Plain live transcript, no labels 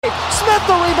Smith,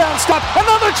 the rebound stop.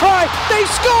 Another try. They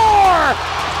score!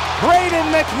 Braden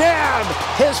McNabb,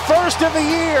 his first of the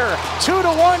year.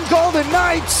 2-1 Golden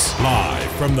Knights.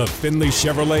 Live from the Finley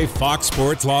Chevrolet Fox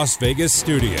Sports Las Vegas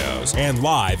studios and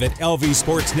live at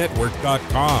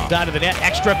lvsportsnetwork.com. Out of the net,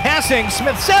 extra passing.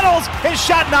 Smith settles. His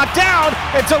shot knocked down.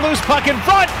 It's a loose puck in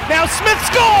front. Now Smith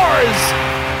scores!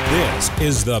 This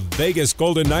is the Vegas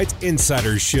Golden Knights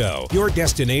Insider Show, your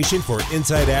destination for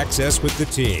inside access with the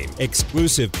team,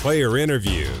 exclusive player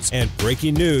interviews, and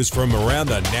breaking news from around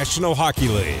the National Hockey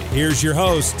League. Here's your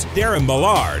hosts, Darren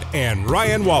Millard and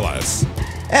Ryan Wallace.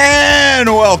 And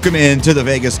welcome into the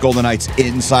Vegas Golden Knights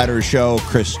Insider Show.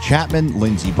 Chris Chapman,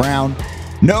 Lindsey Brown.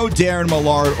 No Darren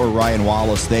Millard or Ryan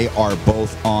Wallace. They are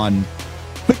both on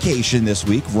vacation this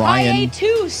week. Ryan,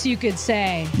 hiatus, you could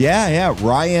say. Yeah.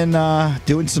 Ryan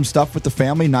doing some stuff with the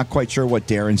family. Not quite sure what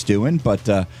Darren's doing, but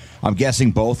I'm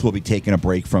guessing both will be taking a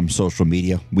break from social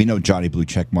media. We know Johnny Blue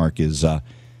Checkmark is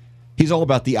he's all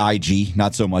about the IG,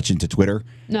 not so much into Twitter.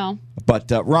 No,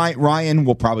 but Ryan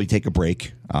will probably take a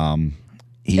break.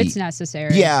 It's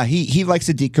necessary. Yeah, he likes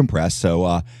to decompress.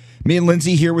 So me and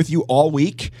Lindsay here with you all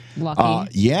week. Lucky.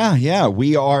 Yeah.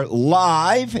 We are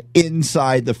live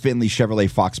inside the Finley Chevrolet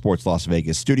Fox Sports Las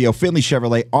Vegas studio. Finley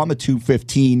Chevrolet on the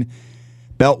 215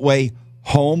 Beltway,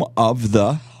 home of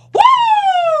the...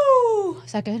 Woo!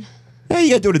 Is that good? Yeah,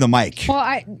 you got to do it in the mic.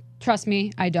 Well, trust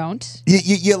me, I don't.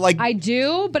 You like... I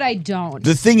do, but I don't.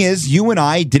 The thing is, you and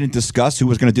I didn't discuss who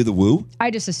was going to do the woo. I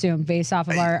just assumed based off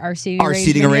of our seating arrangement. Our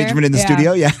seating arrangement in the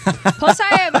studio, yeah. Plus, I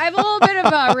have a little bit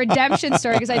of a redemption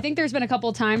story because I think there's been a couple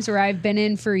of times where I've been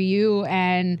in for you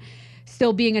and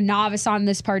still being a novice on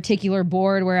this particular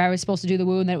board where I was supposed to do the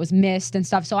woo and that it was missed and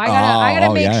stuff. So I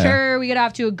gotta make sure we get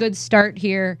off to a good start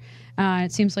here.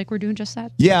 It seems like we're doing just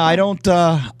that. Yeah, I don't.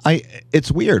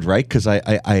 It's weird, right? Because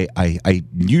I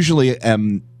usually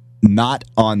am not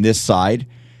on this side,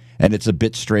 and it's a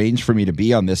bit strange for me to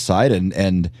be on this side.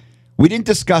 And we didn't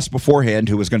discuss beforehand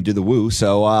who was going to do the woo.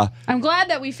 So I'm glad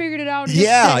that we figured it out.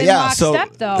 Yeah.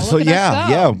 Step, though.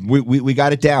 We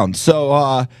got it down.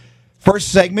 So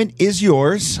first segment is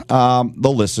yours, the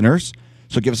listeners.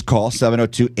 So give us a call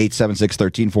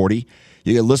 702-876-1340.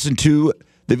 You can listen to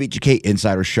the VGK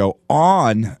Insider Show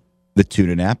on the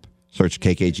TuneIn app. Search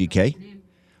KKGK.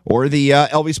 Or the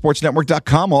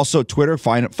lvsportsnetwork.com. Also Twitter.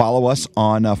 Follow us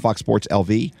on Fox Sports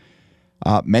LV.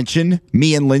 Mention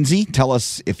me and Lindsay. Tell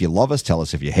us if you love us. Tell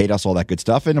us if you hate us. All that good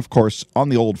stuff. And, of course, on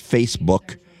the old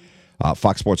Facebook,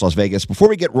 Fox Sports Las Vegas. Before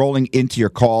we get rolling into your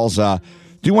calls,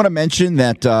 do want to mention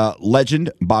that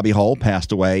legend Bobby Hull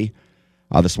passed away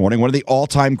this morning. One of the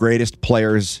all-time greatest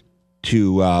players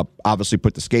to obviously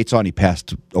put the skates on. He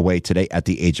passed away today at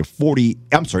the age of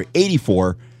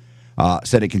 84.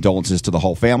 Sending condolences to the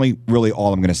Hull family. Really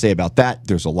all I'm going to say about that.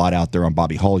 There's a lot out there on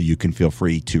Bobby Hull. You can feel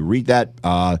free to read that.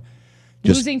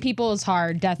 Losing people is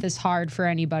hard. Death is hard for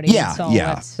anybody. Yeah.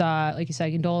 Let's, like you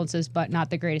said, condolences, but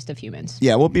not the greatest of humans.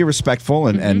 Yeah, we'll be respectful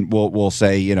and we'll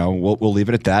say, we'll leave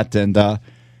it at that. And,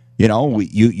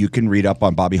 you can read up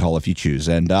on Bobby Hull if you choose.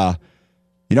 And,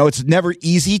 it's never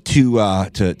easy to have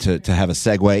a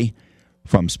segue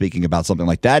from speaking about something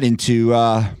like that into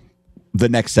the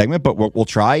next segment, but we'll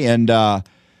try. And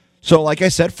so, like I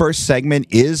said, first segment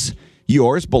is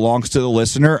yours, belongs to the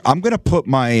listener. I'm going to put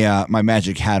my my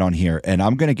magic hat on here, and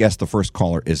I'm going to guess the first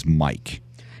caller is Mike.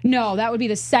 No, that would be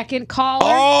the second caller.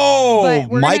 Oh,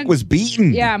 Mike was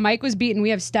beaten. Yeah, Mike was beaten. We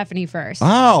have Stephanie first.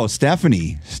 Oh,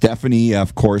 Stephanie. Stephanie,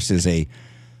 of course, is a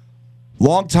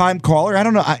long-time caller. I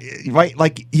don't know. Right?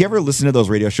 Like, you ever listen to those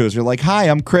radio shows? You're like, hi,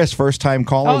 I'm Chris, first-time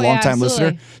caller, long-time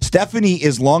listener. Stephanie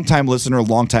is long-time listener,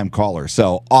 long-time caller.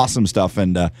 So, awesome stuff.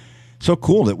 And so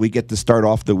cool that we get to start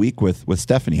off the week with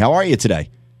Stephanie. How are you today?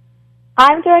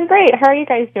 I'm doing great. How are you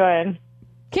guys doing?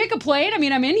 Can't complain. I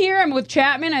mean, I'm in here. I'm with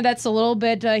Chapman. That's a little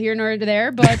bit here nor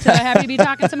there, but happy to be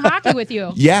talking some hockey with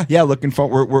you. Yeah. Looking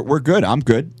forward. We're good. I'm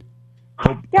good.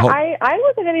 I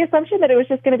was under the assumption that it was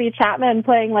just going to be Chapman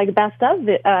playing like best of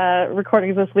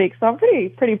recordings this week, so I'm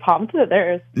pretty pumped that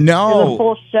there's a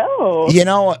full show.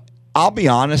 I'll be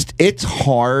honest. It's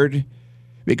hard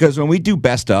because when we do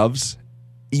best ofs,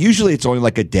 usually it's only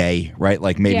like a day, right?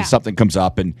 Like maybe something comes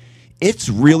up, and it's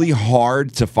really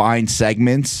hard to find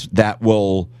segments that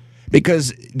will,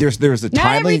 because there's a timely.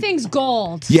 Not everything's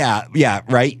gold. Yeah,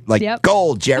 right. Like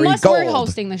gold, Jerry. Unless gold. we're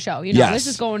hosting the show, this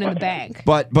is going in the bank.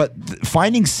 But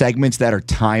finding segments that are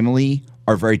timely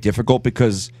are very difficult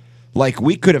because, like,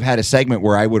 we could have had a segment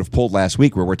where I would have pulled last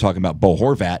week where we're talking about Bo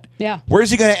Horvat. Yeah,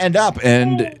 where's he going to end up?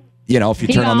 And if you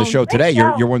turn on the show today,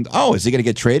 you're wondering, is he going to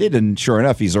get traded? And sure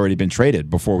enough, he's already been traded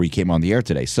before we came on the air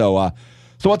today. So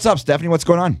what's up, Stephanie? What's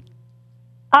going on?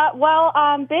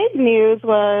 Big news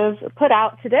was put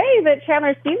out today that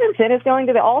Chandler Stevenson is going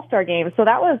to the All-Star game. So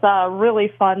that was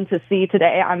really fun to see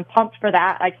today. I'm pumped for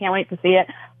that. I can't wait to see it.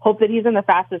 Hope that he's in the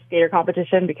fastest skater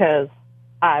competition because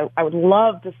I would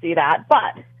love to see that.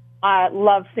 But I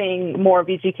love seeing more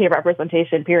VGK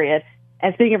representation, period.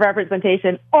 And speaking of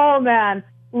representation, oh, man,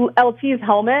 LT's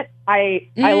helmet, I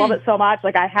love it so much.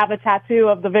 Like, I have a tattoo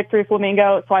of the Victory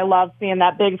Flamingo, so I love seeing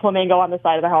that big flamingo on the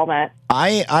side of the helmet.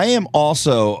 I am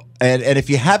also, and if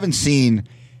you haven't seen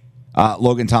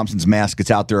Logan Thompson's mask,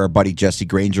 it's out there. Our buddy Jesse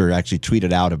Granger actually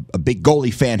tweeted out, a big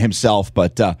goalie fan himself,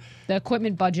 but the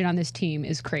equipment budget on this team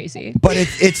is crazy. But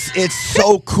it's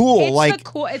so cool.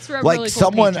 It's a really cool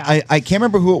someone, I can't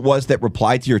remember who it was that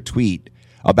replied to your tweet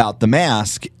about the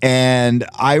mask, and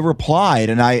I replied,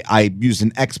 and I used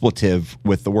an expletive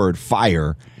with the word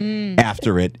fire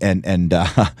after it, and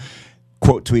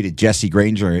quote tweeted Jesse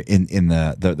Granger in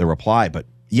the reply. But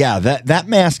yeah, that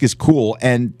mask is cool.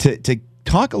 And to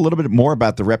talk a little bit more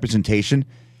about the representation,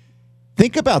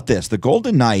 think about this: the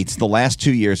Golden Knights the last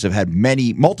 2 years have had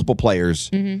multiple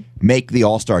players make the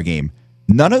All-Star game.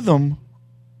 None of them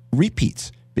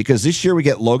repeats, because this year we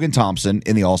get Logan Thompson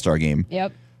in the All-Star game.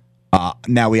 Yep.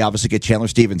 Now we obviously get Chandler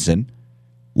Stevenson.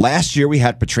 Last year we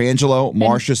had Pietrangelo,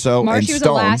 Marchessault, and Marshy was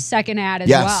Stone. a last-second ad as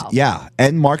well. Yeah,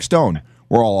 and Mark Stone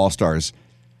were all All-Stars.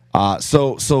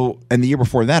 So, and the year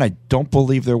before that, I don't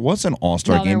believe there was an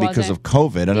All-Star game because of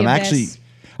COVID. And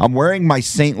I'm wearing my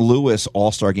St. Louis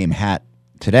All-Star game hat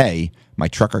today, my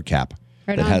trucker cap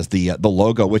that has the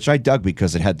logo, which I dug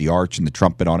because it had the arch and the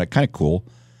trumpet on it, kind of cool.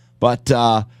 But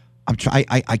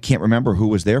I can't remember who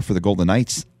was there for the Golden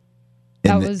Knights.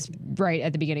 That was right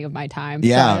at the beginning of my time.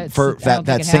 Yeah, for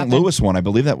that St. Louis one, I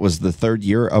believe that was the third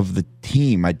year of the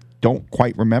team. I don't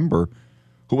quite remember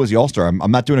who was the All-Star.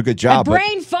 I'm not doing a good job.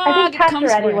 Brain fog. I think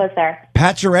Pacioretty was there.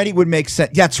 Pacioretty would make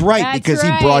sense. That's right, because he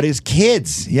brought his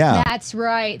kids. Yeah. That's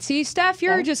right. See, Steph,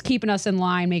 you're just keeping us in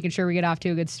line, making sure we get off to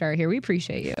a good start here. We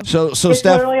appreciate you. So it's Steph,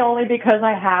 literally only because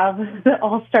I have the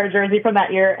All-Star jersey from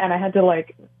that year, and I had to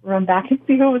run back and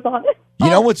see who was on it. You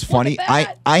know what's funny?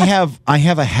 I have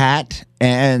a hat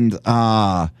and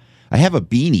I have a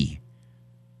beanie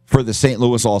for the St.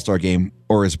 Louis All-Star game,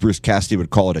 or as Bruce Cassidy would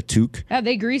call it, a toque. Yeah,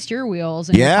 they greased your wheels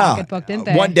in your pocketbook, didn't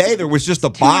they? One day there was just a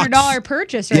box. $200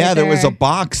 purchase there. There was a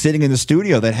box sitting in the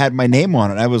studio that had my name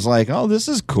on it. I was like, oh, this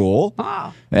is cool.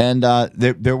 Wow. And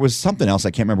there was something else.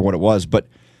 I can't remember what it was. But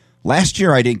last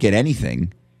year I didn't get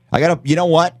anything. You know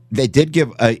what? They did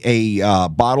give a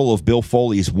bottle of Bill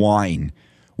Foley's wine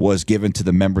was given to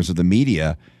the members of the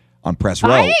media on press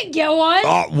row. I didn't get one.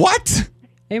 What?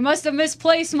 They must have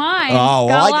misplaced mine. Oh,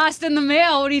 Got lost in the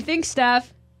mail. What do you think,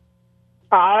 Steph?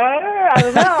 I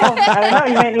don't know.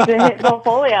 You might need to hit Bill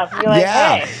Foley up and be like,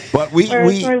 hey, but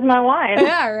where's my wine?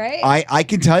 Yeah, right? I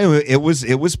can tell you it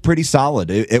was pretty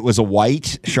solid. It was a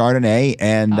white Chardonnay,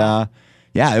 and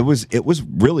it was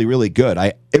really, really good.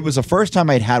 It was the first time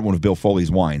I'd had one of Bill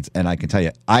Foley's wines, and I can tell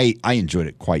you I enjoyed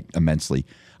it quite immensely.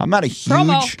 I'm not a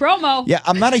huge promo. Yeah,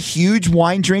 I'm not a huge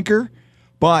wine drinker,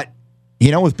 but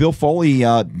with Bill Foley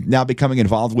now becoming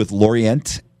involved with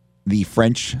Lorient, the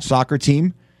French soccer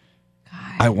team,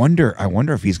 I wonder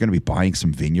if he's going to be buying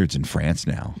some vineyards in France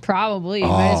now. Probably. You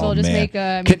might as well just make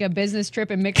a business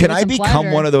trip and mix it Can with I some become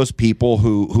pleasure. one of those people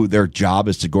who their job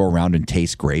is to go around and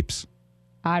taste grapes?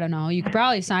 I don't know. You could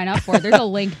probably sign up for it. There's a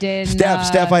LinkedIn.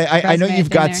 Steph, I know you've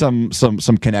got some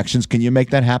connections. Can you make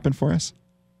that happen for us?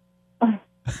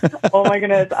 Oh my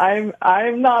goodness,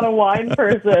 I'm not a wine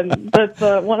person. That's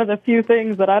one of the few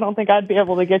things that I don't think I'd be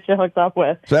able to get you hooked up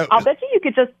with. So, I'll bet you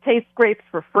could just taste grapes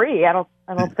for free. I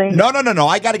don't think. No.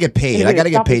 I got to get paid. I got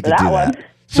to get paid to do that.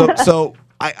 So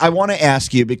I want to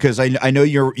ask you, because I know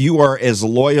you are as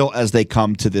loyal as they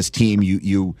come to this team.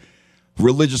 You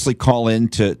religiously call in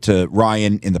to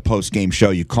Ryan in the post game show.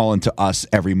 You call in to us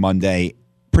every Monday,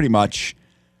 pretty much.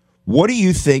 What do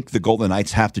you think the Golden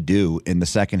Knights have to do in the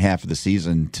second half of the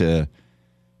season to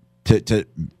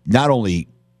not only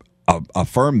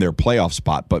affirm their playoff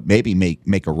spot, but maybe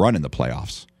make a run in the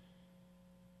playoffs?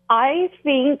 I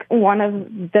think one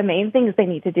of the main things they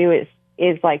need to do is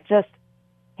just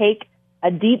take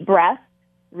a deep breath,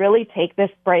 really take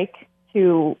this break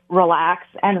to relax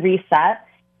and reset,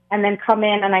 and then come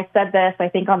in, and I said this, I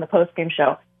think, on the post-game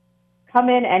show, come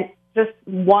in and just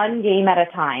one game at a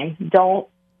time. Don't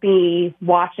be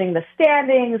watching the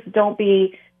standings. Don't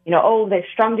be, they've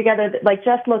strung together.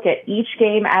 Just look at each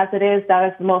game as it is. That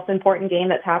is the most important game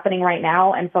that's happening right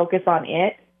now, and focus on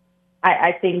it.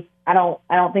 I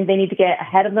don't think they need to get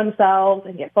ahead of themselves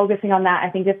and get focusing on that.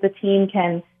 I think if the team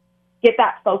can get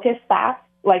that focus back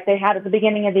like they had at the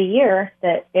beginning of the year,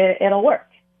 that it'll work.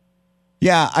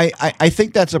 Yeah, I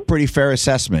think that's a pretty fair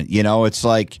assessment. You know, it's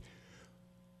like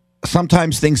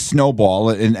sometimes things snowball,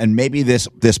 and maybe this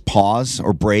pause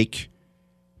or break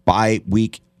bye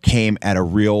week came at a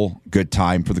real good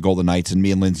time for the Golden Knights. And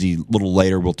me and Lindsay, a little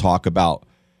later, will talk about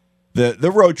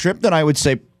the road trip that I would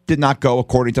say did not go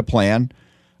according to plan.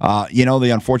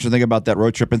 The unfortunate thing about that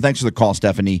road trip, and thanks for the call,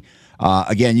 Stephanie.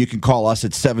 Again, you can call us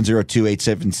at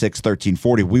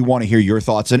 702-876-1340. We want to hear your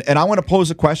thoughts. And I want to pose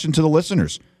a question to the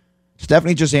listeners.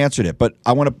 Stephanie just answered it, but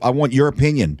I want your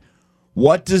opinion.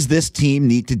 What does this team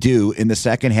need to do in the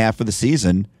second half of the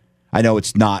season? I know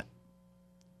it's not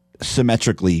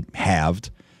symmetrically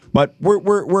halved, but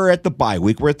we're at the bye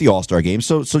week. We're at the All-Star game.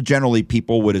 So generally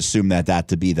people would assume that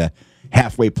to be the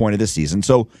halfway point of the season.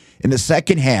 So in the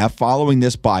second half, following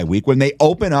this bye week, when they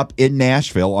open up in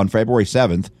Nashville on February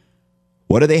 7th,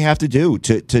 what do they have to do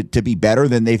to be better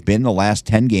than they've been the last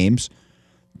 10 games,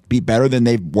 be better than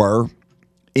they were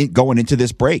going into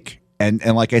this break? And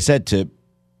like I said, to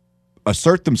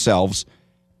assert themselves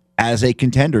as a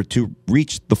contender to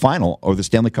reach the final or the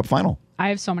Stanley Cup final. I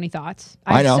have so many thoughts.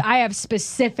 I know. I have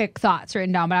specific thoughts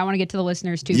written down, but I want to get to the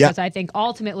listeners too, because I think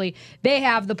ultimately they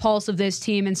have the pulse of this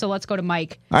team. And so let's go to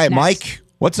Mike. All right, next. Mike,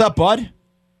 what's up, bud?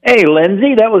 Hey,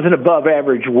 Lindsay, that was an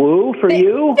above-average woo for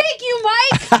you. Thank you,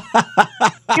 Mike.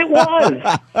 It was.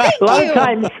 A lot of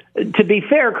times, to be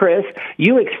fair, Chris,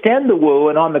 you extend the woo,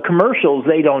 and on the commercials,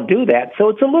 they don't do that. So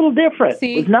it's a little different.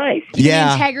 See? It was nice. The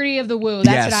integrity of the woo.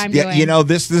 That's what I'm doing. You know,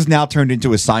 this is now turned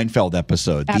into a Seinfeld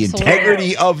episode. Absolutely. The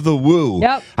integrity of the woo.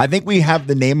 Yep. I think we have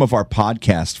the name of our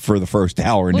podcast for the first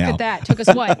hour now. Look at that. Took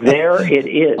us what? There it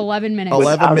is. 11 minutes.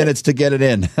 11 minutes to get it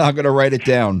in. I'm going to write it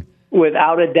down.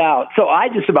 Without a doubt. So I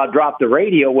just about dropped the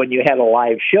radio when you had a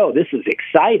live show. This is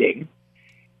exciting.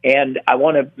 And I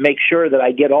want to make sure that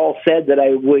I get all said that I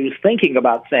was thinking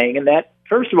about saying. And that,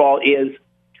 first of all, is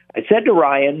I said to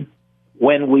Ryan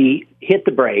when we hit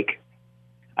the break,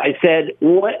 I said,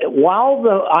 while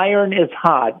the iron is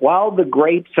hot, while the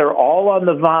grapes are all on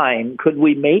the vine, could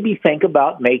we maybe think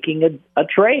about making a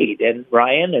trade? And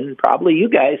Ryan and probably you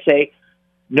guys say,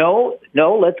 no,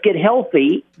 let's get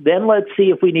healthy. Then let's see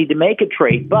if we need to make a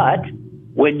trade. But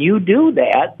when you do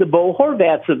that, the Bo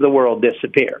Horvats of the world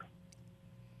disappear.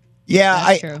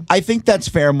 Yeah, That's I think that's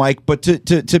fair, Mike. But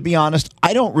to be honest,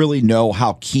 I don't really know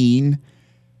how keen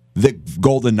the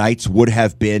Golden Knights would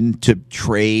have been to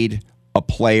trade a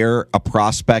player, a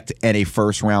prospect, and a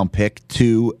first-round pick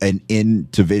to an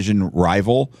in-division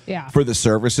rival for the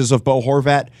services of Bo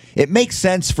Horvat. It makes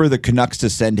sense for the Canucks to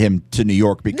send him to New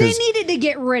York because they needed to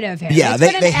get rid of him. Yeah,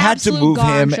 they had to move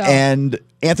him. Show. And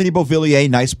Anthony Beauvillier,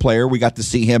 nice player. We got to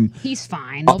see him. He's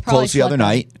fine. Up close the other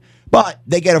night. But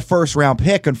they get a first-round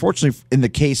pick. Unfortunately, in the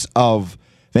case of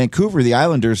Vancouver, the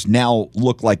Islanders now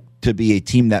look like to be a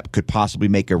team that could possibly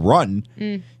make a run.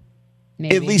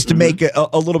 Maybe. At least to make it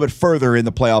a little bit further in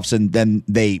the playoffs than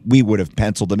we would have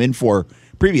penciled them in for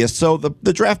previous. So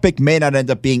the draft pick may not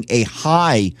end up being a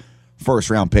high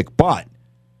first-round pick, but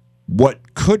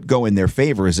what could go in their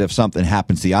favor is if something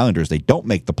happens to the Islanders, they don't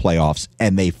make the playoffs,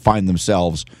 and they find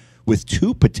themselves with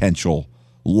two potential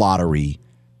lottery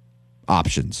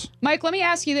options. Mike, let me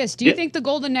ask you this. Do you think the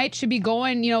Golden Knights should be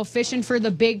going, fishing for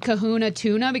the big kahuna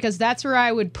tuna? Because that's where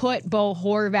I would put Bo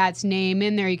Horvat's name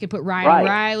in there. You could put Ryan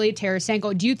O'Reilly,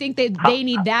 Tarasenko. Do you think they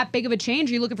need that big of a change?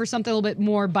 Or are you looking for something a little bit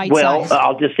more bite-sized? Well,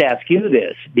 I'll just ask you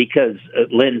this because,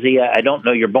 Lindsay, I don't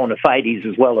know your bona fides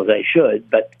as well as I should,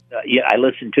 but I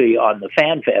listened to you on the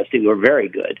Fan Fest. You were very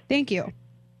good. Thank you.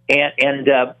 And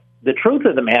the truth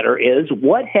of the matter is,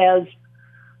 what has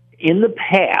in the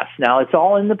past, now it's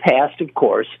all in the past, of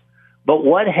course, but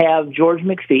what have George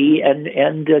McPhee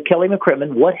and Kelly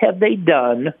McCrimmon, what have they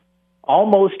done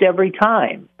almost every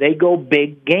time? They go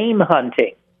big game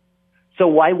hunting. So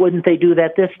why wouldn't they do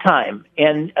that this time?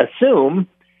 And assume,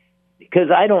 because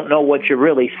I don't know what you're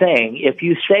really saying, if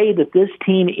you say that this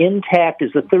team intact is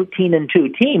a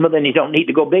 13-2 team, well, then you don't need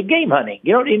to go big game hunting.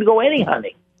 You don't need to go any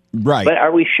hunting. Right. But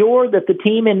are we sure that the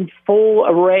team in full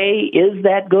array is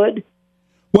that good?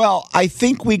 Well, I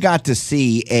think we got to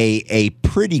see a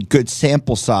pretty good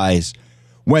sample size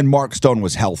when Mark Stone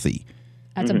was healthy.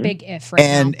 That's a big if right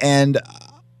now. And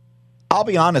I'll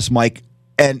be honest, Mike,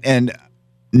 and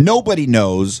nobody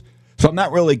knows, so I'm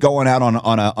not really going out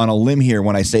on a limb here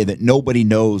when I say that nobody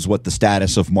knows what the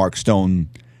status of Mark Stone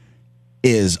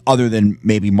is other than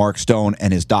maybe Mark Stone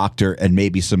and his doctor and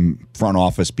maybe some front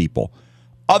office people.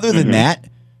 Other than that,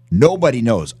 nobody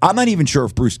knows. I'm not even sure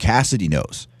if Bruce Cassidy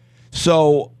knows.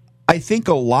 So I think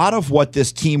a lot of what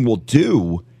this team will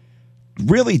do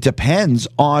really depends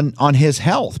on his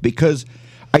health, because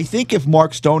I think if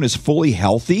Mark Stone is fully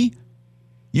healthy,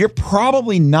 you're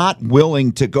probably not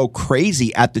willing to go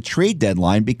crazy at the trade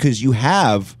deadline because you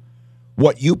have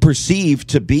what you perceive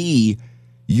to be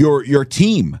your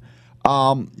team.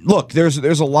 Look, there's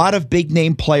a lot of big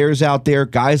name players out there,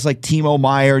 guys like Timo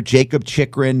Meier, Jacob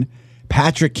Chychrun,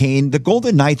 Patrick Kane. The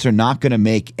Golden Knights are not going to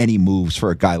make any moves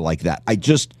for a guy like that.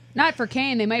 Not for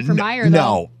Kane. They might for Meier, though.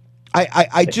 No.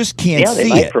 I just can't see it. Yeah,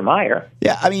 they might for Meier.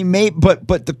 Yeah, I mean, but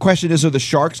the question is, are the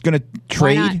Sharks going to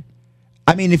trade? Why not?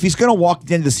 I mean, if he's going to walk at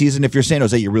the end of the season, if you're San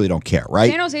Jose, you really don't care, right?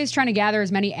 San Jose is trying to gather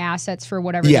as many assets for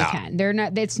whatever Yeah. they can. They're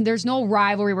not. There's no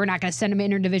rivalry. We're not going to send them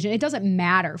interdivision. It doesn't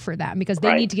matter for them because they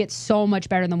Right. need to get so much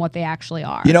better than what they actually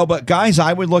are. But guys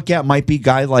I would look at might be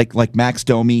guy like Max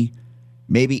Domi,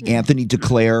 maybe Anthony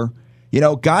Duclair.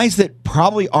 Guys that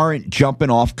probably aren't jumping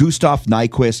off, Gustav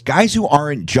Nyquist, guys who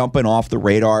aren't jumping off the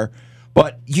radar,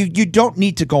 but you don't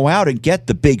need to go out and get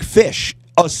the big fish,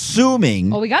 assuming.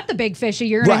 Well, we got the big fish a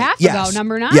year and a Right, half yes, ago,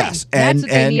 number 9. yes, That's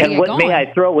what they need to And get what going. may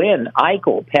I throw in?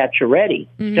 Eichel, Pacioretty,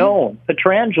 Stone,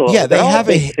 Pietrangelo. Yeah, they're all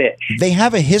big fish. they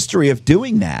have a history of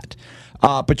doing that.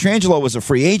 Pietrangelo was a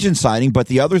free agent signing, but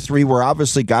the other 3 were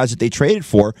obviously guys that they traded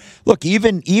for. Look,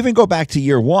 even go back to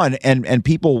year 1, and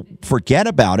people forget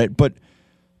about it, but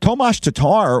Tomas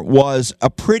Tatar was a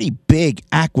pretty big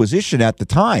acquisition at the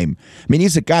time. I mean,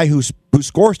 he's a guy who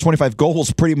scores 25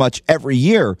 goals pretty much every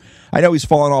year. I know he's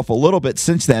fallen off a little bit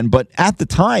since then, but at the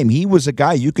time, he was a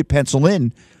guy you could pencil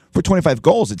in for 25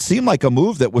 goals. It seemed like a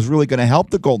move that was really going to help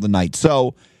the Golden Knights.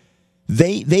 So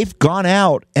they've gone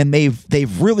out and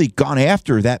they've really gone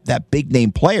after that big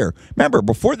name player. Remember,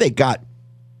 before they got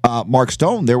Mark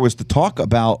Stone, there was the talk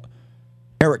about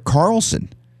Erik Karlsson.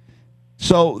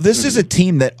 So this is a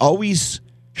team that always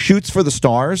shoots for the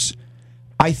stars.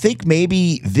 I think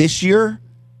maybe this year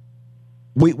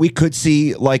we could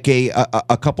see like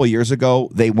a couple of years ago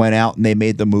they went out and they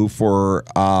made the move for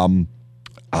I'm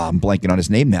blanking on his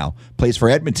name now. Plays for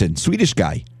Edmonton, Swedish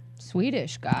guy.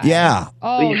 Yeah.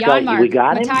 Oh, Swedish guy, Janmark. we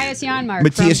got him? Matthias Janmark.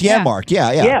 Matthias Janmark.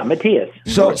 Yeah. Yeah, Matthias.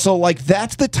 So like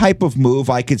that's the type of move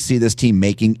I could see this team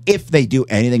making if they do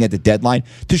anything at the deadline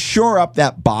to shore up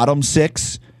that bottom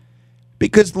 6.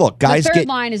 Because look, guys, the third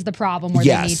line is the problem where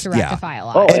they need to rectify a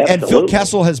lot. Oh, and Phil absolutely.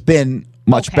 Kessel has been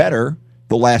much better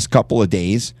the last couple of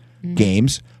days,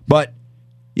 games. But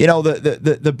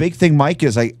the big thing, Mike,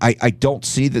 is I don't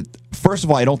see that. First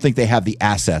of all, I don't think they have the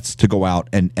assets to go out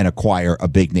and acquire a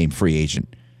big name free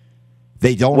agent.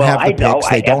 They don't have the picks.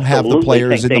 They don't have the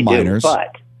players in the minors.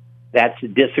 But that's a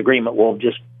disagreement we'll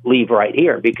just leave right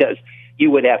here because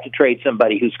you would have to trade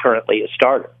somebody who's currently a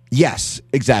starter. Yes,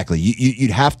 exactly.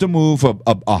 You'd have to move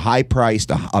a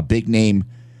high-priced, a big-name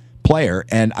player,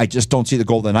 and I just don't see the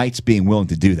Golden Knights being willing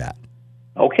to do that.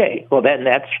 Okay, well, then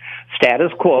that's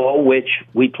status quo, which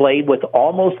we played with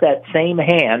almost that same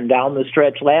hand down the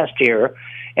stretch last year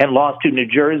and lost to New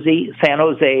Jersey, San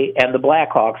Jose, and the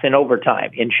Blackhawks in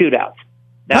overtime, in shootouts.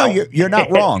 Now, No, you're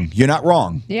not wrong. You're not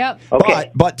wrong. Yep.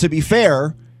 Okay. But to be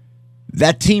fair,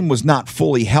 that team was not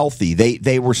fully healthy.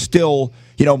 They were still,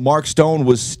 Mark Stone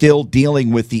was still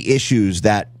dealing with the issues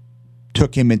that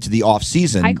took him into the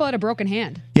offseason. Eichel had a broken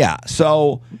hand. Yeah,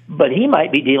 so But he might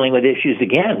be dealing with issues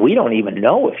again. We don't even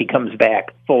know if he comes back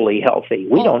fully healthy.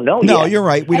 We don't know no, yet. you're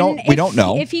right. We don't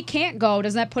know. If he can't go,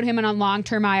 does that put him in a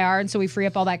long-term IR and so we free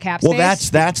up all that cap space? Well,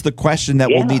 that's the question that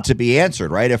will need to be answered,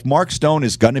 right? If Mark Stone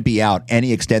is going to be out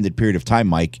any extended period of time,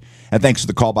 Mike, and thanks for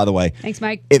the call, by the way. Thanks,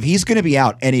 Mike. If he's going to be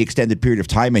out any extended period of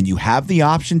time and you have the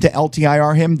option to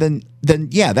LTIR him, then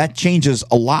yeah, that changes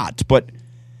a lot. But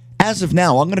as of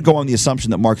now, I'm going to go on the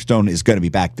assumption that Mark Stone is going to be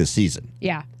back this season.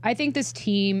 Yeah, I think this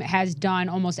team has done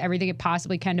almost everything it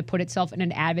possibly can to put itself in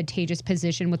an advantageous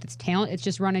position with its talent. It's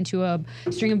just run into a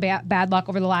string of bad luck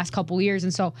over the last couple of years.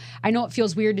 And so I know it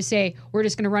feels weird to say we're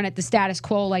just going to run at the status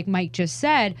quo like Mike just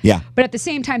said. Yeah. But at the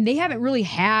same time, they haven't really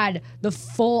had the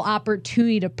full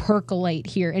opportunity to percolate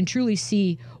here and truly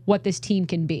see what this team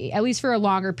can be, at least for a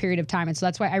longer period of time. And so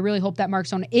that's why I really hope that Mark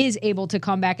Stone is able to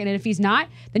come back. And if he's not,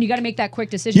 then you got to make that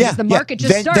quick decision. Yeah, because the market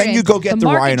just then, started. Then you go get the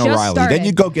Ryan O'Reilly. Then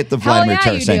you go get the Vladimir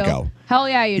Tarasenko. Hell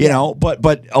yeah, you do.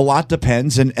 But a lot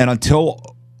depends. And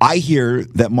until I hear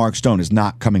that Mark Stone is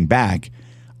not coming back,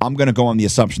 I'm going to go on the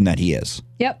assumption that he is.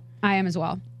 Yep, I am as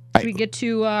well. Should we get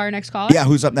to our next caller? Yeah,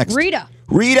 who's up next? Rita.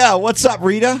 Rita, what's up,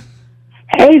 Rita?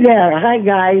 Hey there. Hi,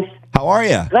 guys. How are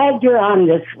you? Glad you're on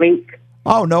this week.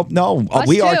 Oh, no. Us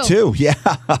We too. are too. Yeah.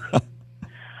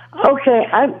 Okay,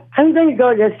 I'm going to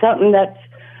go to something that's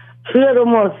a little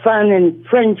more fun than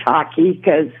fringe hockey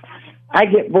because I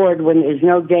get bored when there's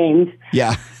no games.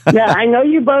 Yeah. Now, I know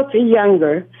you both are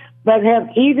younger, but have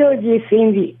either of you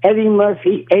seen the Eddie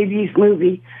Murphy 80s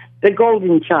movie, The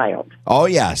Golden Child? Oh,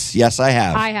 yes. Yes, I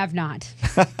have. I have not.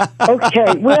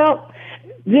 Okay, well,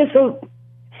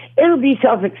 it'll be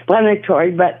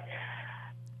self-explanatory, but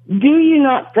do you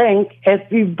not think,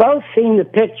 if you've both seen the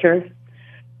picture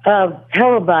of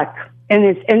Hellebuck in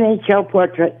his NHL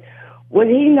portrait, would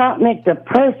he not make the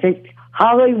perfect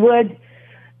Hollywood,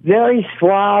 very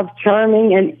suave,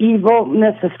 charming, and evil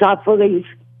Mephistopheles?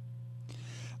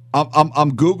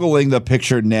 I'm Googling the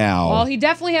picture now. Well, he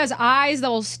definitely has eyes that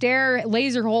will stare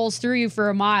laser holes through you for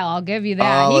a mile. I'll give you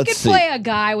that. He let's could see. play a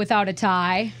guy without a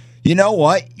tie. You know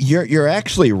what? You're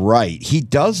actually right. He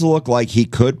does look like he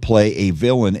could play a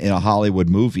villain in a Hollywood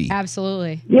movie.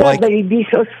 Absolutely. Yeah, but he'd be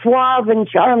so suave and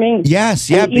charming. Yes,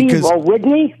 yeah, and because evil,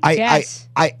 wouldn't he? Yes.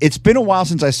 It's been a while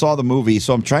since I saw the movie,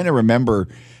 so I'm trying to remember.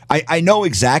 I know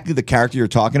exactly the character you're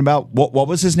talking about. What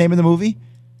was his name in the movie?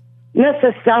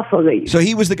 Mephistopheles. So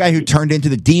he was the guy who turned into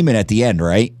the demon at the end,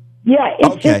 right? Yeah,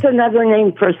 it's just another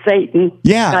name for Satan.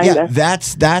 Yeah, kinda.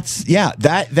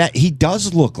 that he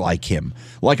does look like him.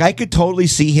 Like I could totally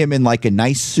see him in like a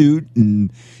nice suit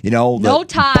and No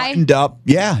tie. buttoned up.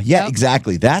 Yeah,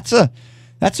 exactly. That's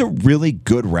a really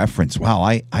good reference. Wow,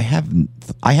 I haven't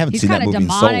He's seen that kind of movie in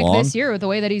so demonic long. this year with the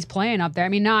way that he's playing up there. I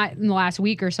mean, not in the last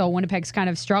week or so. Winnipeg's kind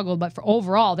of struggled, but for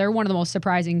overall, they're one of the most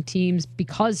surprising teams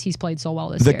because he's played so well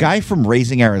this year. The guy from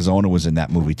Raising Arizona was in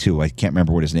that movie too. I can't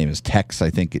remember what his name is. Tex, I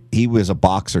think he was a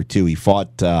boxer too. He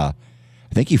fought. I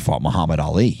think he fought Muhammad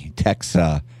Ali. Tex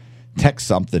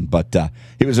something, but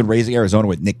he was in Raising Arizona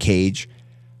with Nick Cage.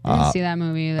 I didn't see that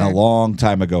movie either. A long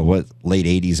time ago, late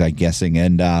 '80s, I'm guessing,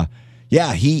 and.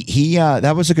 Yeah, he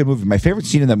that was a good movie. My favorite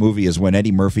scene in that movie is when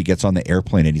Eddie Murphy gets on the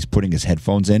airplane and he's putting his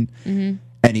headphones in,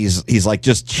 and he's like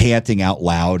just chanting out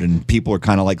loud, and people are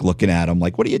kind of like looking at him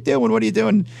like, "What are you doing? What are you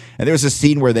doing?" And there was a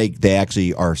scene where they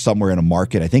actually are somewhere in a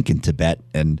market, I think in Tibet,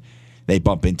 and they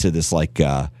bump into this like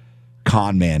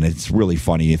con man. It's really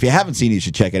funny. If you haven't seen it, you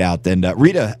should check it out. Then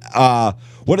Rita,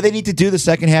 what do they need to do the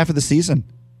second half of the season?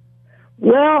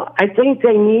 Well, I think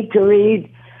they need to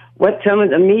read what some of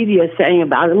the media is saying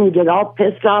about them and get all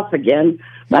pissed off again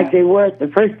like they were at the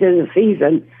first of the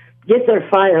season. Get their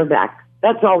fire back.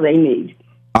 That's all they need.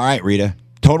 All right, Rita.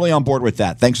 Totally on board with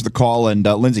that. Thanks for the call. And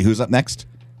Lindsay, who's up next?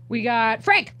 We got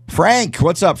Frank. Frank,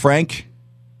 what's up, Frank?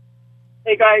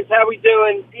 Hey, guys, how we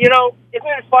doing? Isn't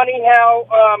it funny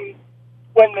how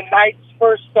when the Knights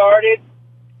first started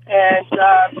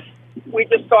and we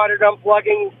just started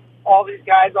unplugging all these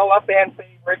guys, all our fan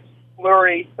favorites,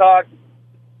 Fleury, Suggs,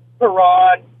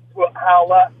 Perron,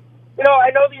 Howla. I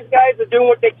know these guys are doing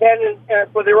what they can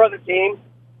for their other team,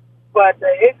 but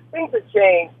things have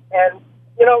changed. And,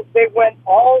 they went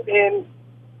all in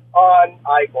on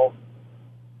Eichel.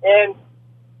 And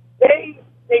they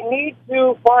need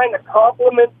to find a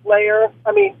complement player.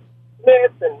 I mean,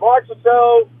 Smith and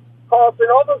Marchessault, Carlson,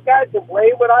 all those guys can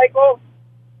play with Eichel,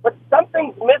 but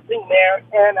something's missing there.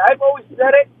 And I've always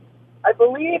said it. I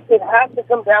believe it has to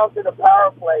come down to the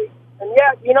power play. And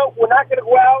yeah, we're not going to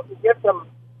go out and get some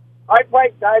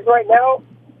high-priced guys right now.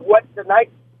 What the Knights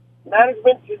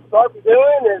management should start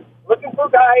doing is looking for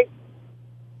guys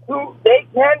who they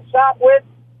can shop with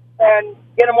and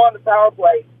get them on the power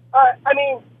play. I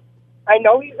mean, I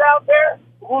know he's out there.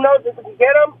 Who knows if we can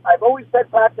get him? I've always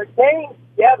said Patrick Kane.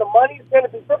 Yeah, the money's going to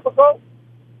be difficult,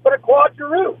 but a Claude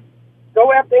Giroux,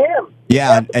 go after him.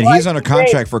 Yeah, and he's on a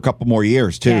contract for a couple more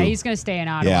years, too. Yeah, he's going to stay in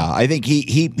Ottawa. Yeah, I think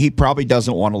he probably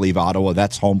doesn't want to leave Ottawa.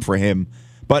 That's home for him.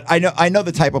 But I know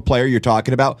the type of player you're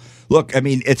talking about. Look, I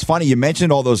mean, it's funny. You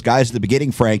mentioned all those guys at the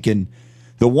beginning, Frank, and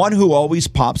the one who always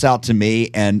pops out to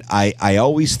me, and I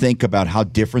always think about how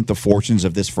different the fortunes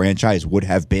of this franchise would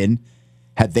have been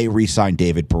had they re-signed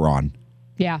David Perron.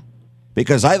 Yeah.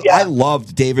 Because I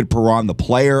loved David Perron, the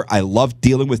player. I loved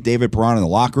dealing with David Perron in the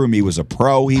locker room. He was a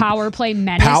pro. Power play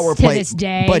menace to this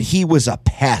day. But he was a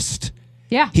pest.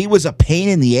 Yeah. He was a pain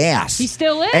in the ass. He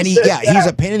still is. And he's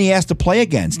a pain in the ass to play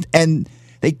against. And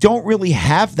they don't really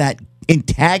have that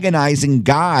antagonizing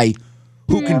guy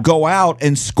who can go out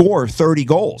and score 30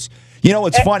 goals.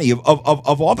 It's funny.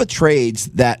 Of all the trades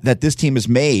that this team has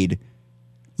made,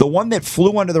 the one that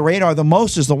flew under the radar the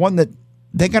most is the one that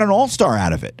they got an all-star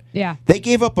out of it. Yeah. They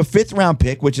gave up a 5th-round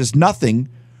pick, which is nothing,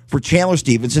 for Chandler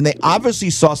Stevenson. They obviously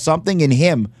saw something in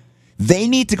him. They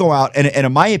need to go out and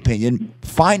in my opinion,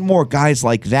 find more guys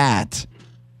like that.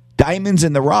 Diamonds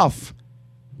in the rough.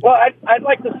 Well, I'd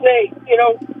like to say,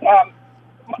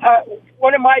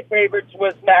 one of my favorites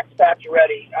was Max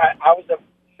Pacioretty. I was a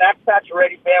Max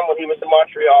Pacioretty fan when he was in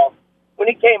Montreal. When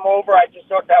he came over, I just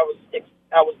thought that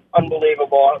was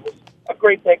unbelievable. It was a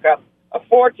great pickup.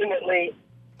 Unfortunately,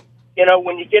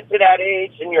 when you get to that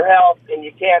age and your health and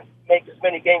you can't make as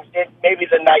many games, maybe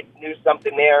the Knights knew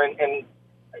something there and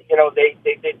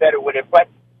they did better with it. But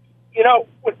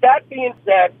with that being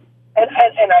said, and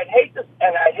I'd hate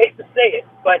to say it,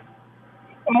 but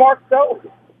Mark Stone,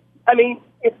 I mean,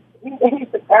 if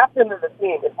he's the captain of the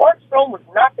team. If Mark Stone was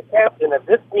not the captain of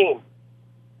this team,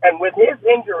 and with his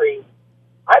injury,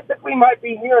 I think we might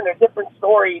be hearing a different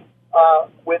story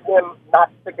with him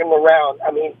not sticking around.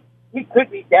 I mean, he could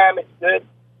be damaged good.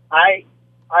 I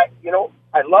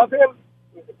love him.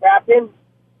 He's the captain,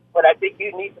 but I think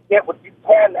you need to get what you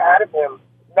can out of him.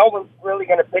 No one's really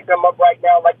going to pick him up right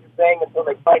now, like you're saying, until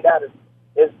they find out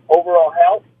his overall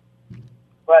health.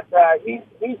 But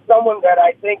he's someone that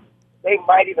I think they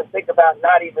might even think about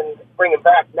not even bringing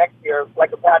back next year,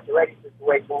 like a Pacioretty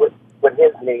situation with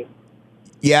his knee.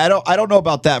 Yeah, I don't know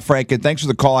about that, Frank, and thanks for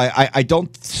the call. I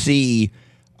don't see.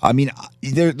 I mean,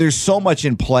 there's so much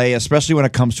in play, especially when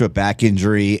it comes to a back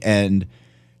injury, and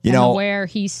where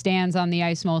he stands on the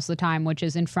ice most of the time, which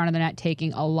is in front of the net,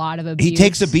 taking a lot of abuse. He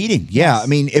takes a beating. Yeah, yes. I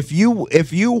mean, if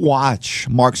you watch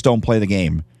Mark Stone play the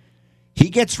game, he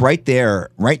gets right there,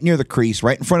 right near the crease,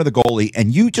 right in front of the goalie,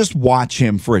 and you just watch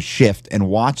him for a shift and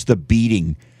watch the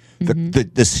beating,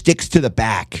 the sticks to the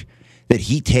back that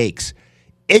he takes.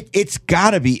 It's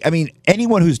got to be. I mean,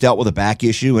 anyone who's dealt with a back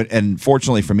issue, and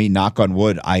fortunately for me, knock on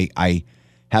wood, I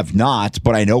have not,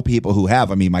 but I know people who have.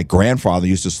 I mean, my grandfather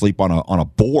used to sleep on a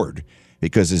board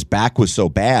because his back was so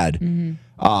bad.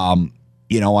 I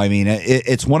mean,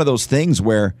 it's one of those things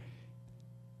where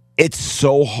it's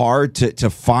so hard to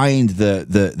find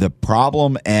the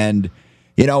problem, and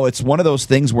it's one of those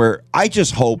things where I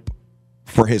just hope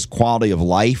for his quality of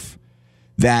life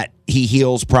that he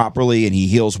heals properly and he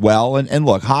heals well. And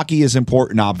look, hockey is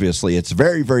important, obviously. It's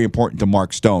very, very important to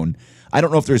Mark Stone. I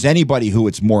don't know if there's anybody who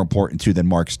it's more important to than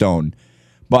Mark Stone,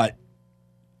 but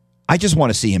I just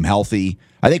want to see him healthy.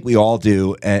 I think we all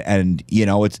do. And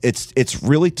it's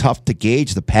really tough to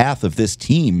gauge the path of this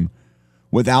team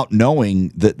without knowing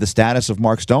the status of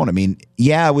Mark Stone. I mean,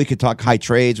 yeah, we could talk high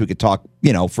trades. We could talk,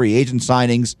 free agent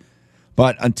signings.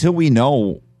 But until we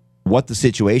know what the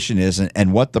situation is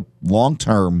and what the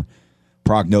long-term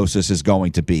prognosis is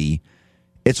going to be,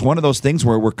 it's one of those things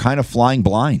where we're kind of flying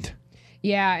blind.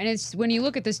 Yeah, and it's when you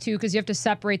look at this, too, because you have to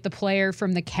separate the player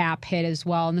from the cap hit as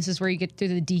well. And this is where you get to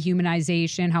the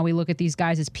dehumanization, how we look at these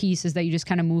guys as pieces that you just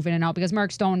kind of move in and out. Because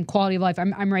Mark Stone, quality of life,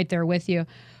 I'm right there with you.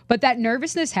 But that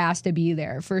nervousness has to be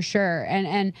there for sure.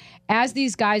 And as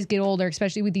these guys get older,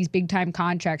 especially with these big-time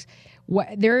contracts,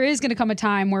 there is going to come a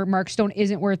time where Mark Stone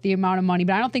isn't worth the amount of money,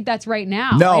 but I don't think that's right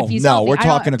now. No, we're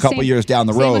talking a couple years down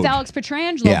the road. Same with Alex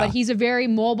Pietrangelo, but he's a very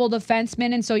mobile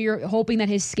defenseman, and so you're hoping that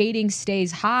his skating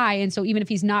stays high, and so even if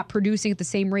he's not producing at the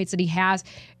same rates that he has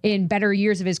in better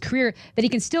years of his career, that he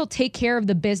can still take care of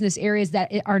the business areas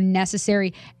that are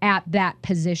necessary at that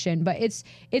position. But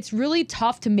it's really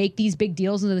tough to make these big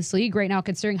deals into this league right now,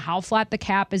 considering how flat the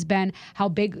cap has been, how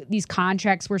big these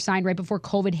contracts were signed right before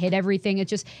COVID hit everything.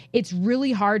 It's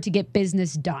really hard to get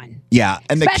business done. Yeah,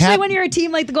 and especially when you're a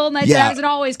team like the Golden Knights that hasn't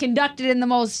always conducted in the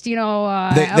most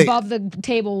above the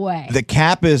table way. The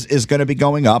cap is going to be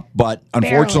going up, but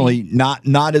unfortunately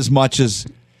not as much as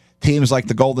teams like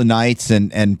the Golden Knights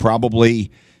and probably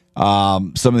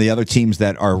some of the other teams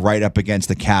that are right up against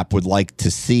the cap would like to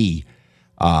see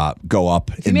go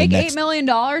up. If you make $8 million,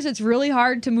 it's really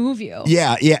hard to move you.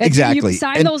 Yeah, exactly. You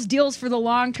sign those deals for the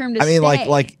long term to stay.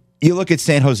 Like you look at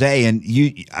San Jose, and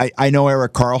I know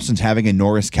Erik Karlsson's having a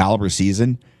Norris caliber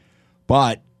season,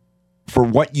 but for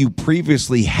what you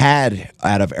previously had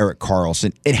out of Erik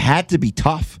Karlsson, it had to be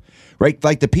tough, right?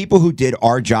 Like the people who did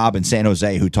our job in San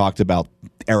Jose who talked about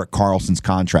Erik Karlsson's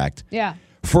contract. Yeah.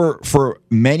 For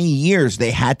many years, they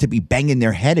had to be banging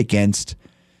their head against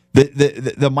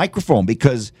the microphone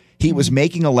because he was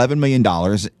making $11 million,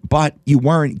 but you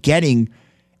weren't getting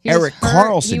Erik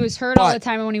Karlsson. He was hurt all the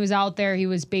time, and when he was out there, he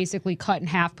was basically cut in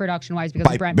half production-wise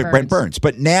because of Brent Burns.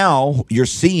 But now you're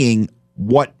seeing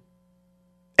what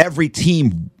every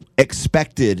team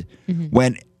expected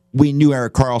when we knew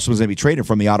Erik Karlsson was going to be traded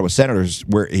from the Ottawa Senators,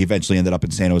 where he eventually ended up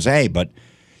in San Jose. But,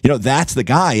 that's the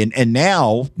guy. And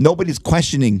now nobody's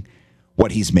questioning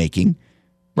what he's making.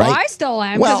 Right? Well, I still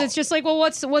am because it's just like,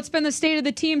 what's been the state of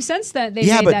the team since that they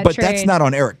made that but trade? That's not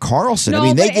on Erik Karlsson. No,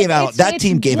 I mean, that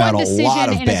team gave out a lot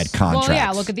of bad contracts. Well,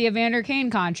 yeah, look at the Evander Kane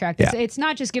contract. Yeah. It's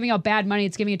not just giving out bad money;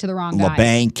 it's giving it to the wrong guy.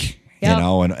 LeBanc,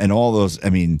 and all those. I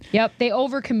mean, yep, they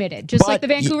overcommitted, just like the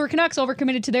Vancouver Canucks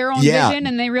overcommitted to their own vision,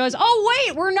 and they realized, oh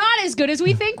wait, we're not as good as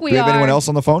we think we are. Do you have anyone else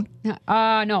on the phone?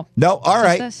 No. No. All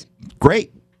right.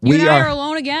 Great. You and I are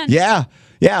alone again. Yeah.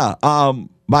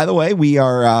 By the way, we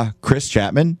are Chris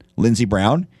Chapman, Lindsey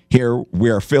Brown. Here we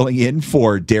are filling in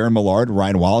for Darren Millard,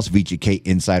 Ryan Wallace, VGK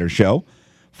Insider Show,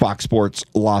 Fox Sports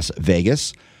Las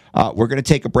Vegas. We're going to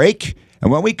take a break,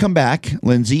 And when we come back,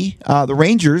 Lindsay, the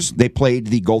Rangers, they played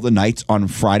the Golden Knights on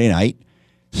Friday night.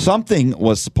 Something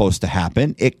was supposed to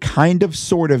happen. It kind of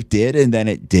sort of did, and then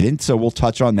it didn't. So we'll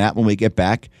touch on that when we get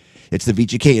back. It's the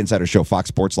VGK Insider Show, Fox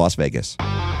Sports Las Vegas.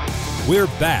 We're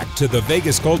back to the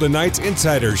Vegas Golden Knights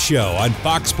Insider Show on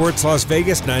Fox Sports Las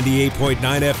Vegas, 98.9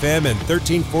 FM and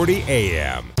 1340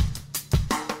 AM.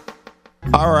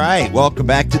 All right, welcome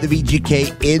back to the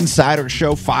VGK Insider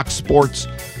Show, Fox Sports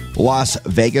Las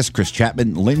Vegas. Chris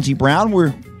Chapman, Lindsey Brown.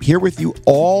 We're here with you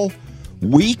all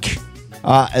week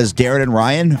as Darren and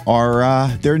Ryan are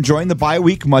they're enjoying the bye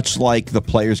week, much like the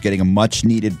players getting a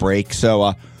much-needed break.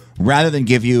 So rather than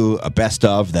give you a best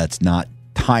of that's not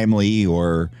timely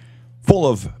or full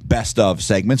of best of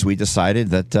segments, we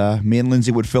decided that me and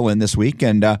Lindsay would fill in this week,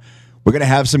 and we're going to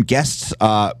have some guests.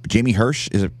 Jamie Hirsch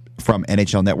from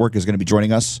NHL Network is going to be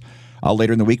joining us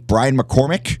later in the week. Brian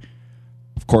McCormick,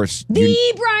 of course. The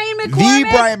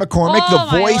Brian McCormick,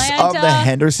 the voice of the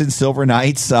Henderson Silver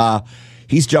Knights.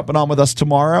 He's jumping on with us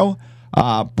tomorrow.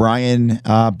 Brian,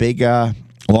 big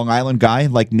Long Island guy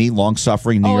like me,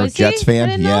 long-suffering New York Jets fan.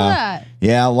 I didn't know that.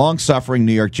 Yeah, long-suffering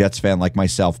New York Jets fan like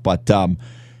myself. But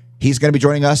he's going to be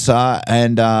joining us,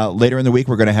 and later in the week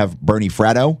we're going to have Bernie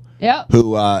Fratto,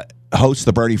 who hosts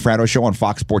the Bernie Fratto Show on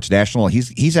Fox Sports National.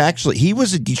 He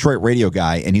was a Detroit radio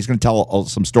guy, and he's going to tell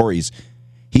some stories.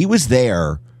 He was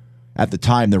there at the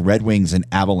time the Red Wings and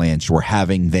Avalanche were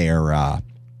having their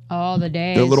the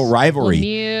days. Their little rivalry.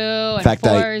 Lemieux and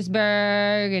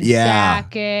Forsberg and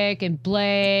Sakic and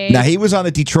Blake. Now, he was on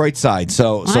the Detroit side,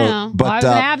 so I know. But I was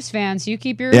an Abs fan, so you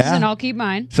keep yours and I'll keep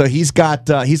mine. So he's got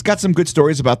some good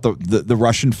stories about the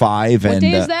Russian Five. What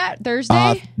day is that?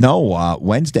 Thursday? No,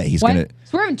 Wednesday. He's going to.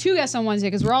 So we're having two guests on Wednesday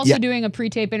because we're also doing a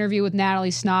pre-tape interview with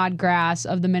Natalie Snodgrass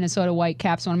of the Minnesota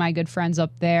Whitecaps, one of my good friends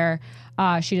up there.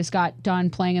 She just got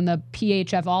done playing in the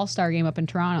PHF All-Star game up in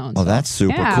Toronto. And that's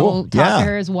super cool. We'll talk to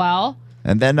her as well.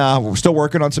 And then we're still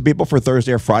working on some people for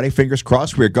Thursday or Friday. Fingers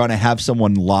crossed. We're going to have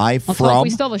someone live from.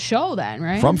 We still have a show then,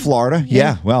 right? From Florida.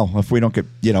 Yeah. Well, if we don't get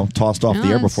tossed off the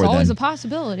air before then, it's always a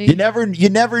possibility. You never know. You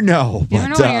never know when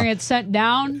you're going to get sent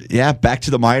down. Yeah, back to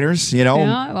the minors. Yeah.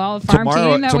 Well, farm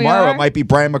team that tomorrow it might be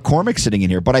Brian McCormick sitting in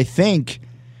here, but I think.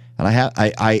 And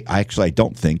I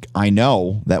don't think. I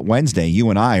know that Wednesday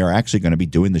you and I are actually going to be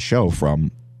doing the show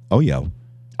from Oyo.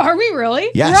 Are we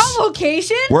really? Yes. We're on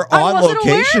location? We're on location. I wasn't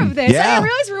aware of this. Yeah. I didn't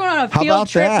realize we were on a field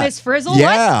trip, Miss Frizzle.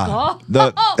 Yeah.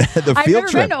 Let's go. The I've field never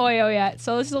trip. been to Oyo yet,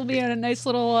 so this will be a nice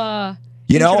little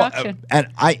introduction. And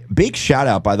big shout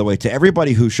out, by the way, to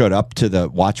everybody who showed up to the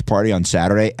watch party on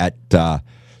Saturday at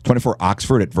 24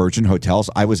 Oxford at Virgin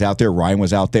Hotels. I was out there. Ryan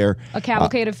was out there. A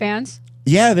cavalcade of fans?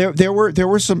 Yeah, there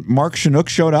were some. Mark Chinook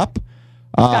showed up.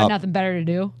 He's got nothing better to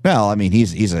do. Well, I mean,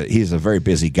 he's a very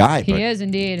busy guy. He is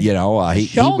indeed. He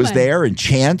was there, and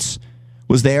Chance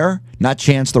was there. Not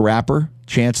Chance the rapper,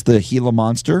 Chance the Gila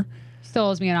monster. Still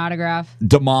owes me an autograph.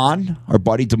 Damon, our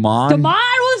buddy Damon. Damon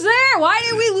was there. Why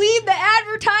did we leave the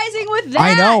advertising with that?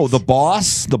 I know the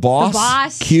boss.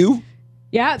 Q.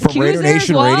 Yeah, from Q's Raider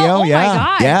Nation well. Radio. Oh yeah, my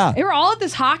God. Yeah. They were all at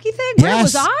this hockey thing. Where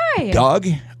was I? Doug.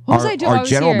 What was I doing? Our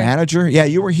general manager. Yeah,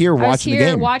 you were here watching the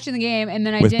game. Watching the game, and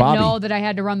then I didn't know that I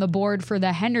had to run the board for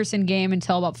the Henderson game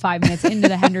until about 5 minutes into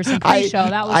the Henderson pre-show.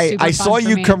 That was super fun. I saw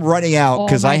you come running out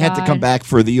because I had to come back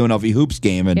for the UNLV Hoops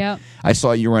game, and I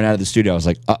saw you run out of the studio. I was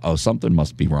like, uh-oh, something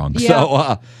must be wrong. Yep.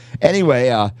 So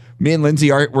anyway, me and Lindsay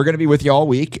we're going to be with you all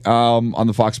week on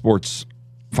the Fox Sports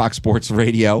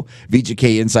Radio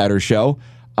VGK Insider Show.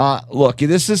 Look,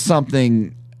 this is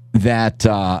something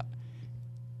that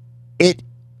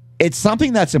it's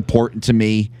something that's important to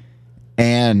me,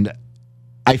 and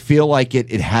I feel like it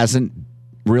hasn't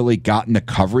really gotten the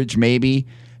coverage maybe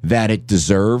that it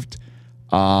deserved.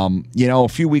 A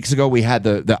few weeks ago we had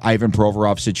the Ivan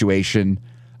Provorov situation.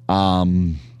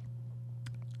 I'm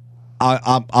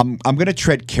going to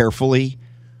tread carefully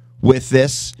with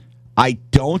this. I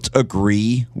don't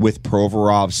agree with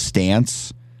Provorov's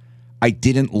stance. I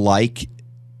didn't like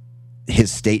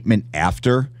his statement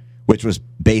after, which was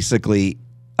basically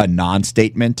a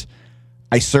non-statement.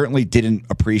 I certainly didn't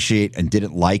appreciate and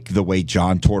didn't like the way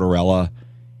John Tortorella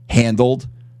handled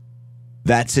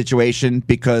that situation,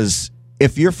 because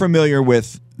if you're familiar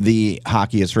with the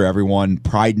Hockey is for Everyone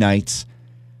Pride Nights,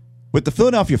 with the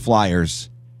Philadelphia Flyers,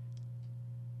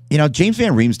 James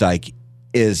Van Riemsdyk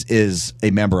is a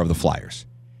member of the Flyers.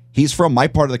 He's from my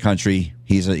part of the country.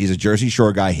 He's a Jersey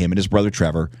Shore guy, him and his brother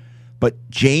Trevor. But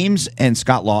James and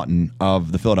Scott Lawton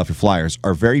of the Philadelphia Flyers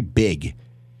are very big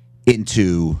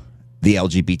into the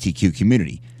LGBTQ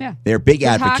community. Yeah. They're big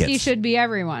advocates. Hockey should be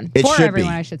everyone. It for should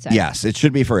everyone, be. I should say. Yes, it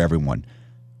should be for everyone.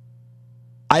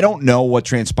 I don't know what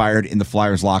transpired in the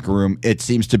Flyers locker room. It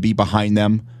seems to be behind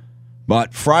them.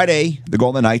 But Friday, the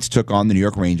Golden Knights took on the New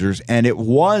York Rangers, and it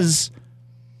was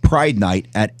Pride Night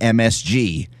at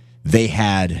MSG. They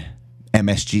had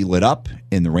MSG lit up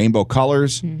in the rainbow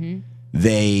colors. Mm-hmm.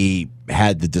 They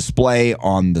had the display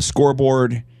on the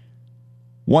scoreboard.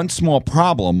 One small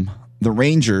problem, the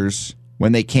Rangers,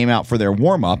 when they came out for their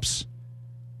warm-ups,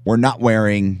 were not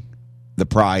wearing the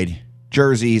Pride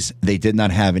jerseys. They did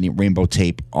not have any rainbow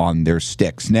tape on their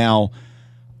sticks. Now,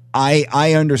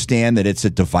 I understand that it's a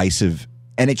divisive,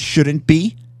 and it shouldn't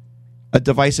be a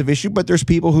divisive issue, but there's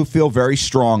people who feel very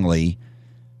strongly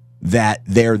that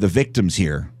they're the victims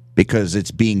here because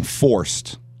it's being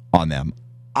forced on them.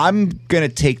 I'm going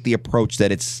to take the approach that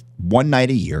it's one night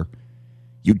a year.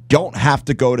 You don't have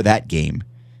to go to that game.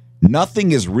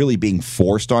 Nothing is really being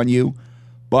forced on you,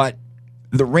 but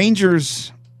the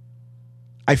Rangers,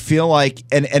 I feel like,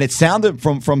 and it sounded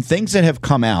from things that have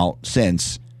come out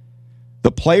since,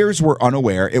 the players were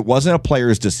unaware. It wasn't a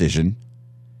player's decision.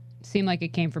 Seemed like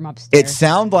it came from upstairs. It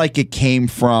sounded like it came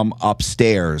from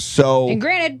upstairs. So, and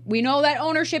granted, we know that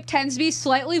ownership tends to be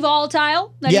slightly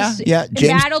volatile. That yeah.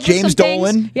 James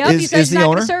Dolan is the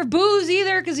owner. Not to serve booze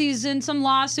either because he's in some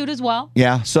lawsuit as well.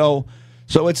 Yeah. So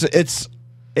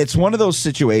it's one of those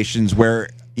situations where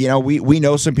we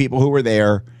know some people who were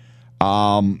there.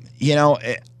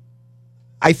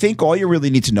 I think all you really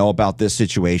need to know about this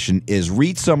situation is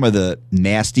read some of the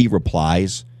nasty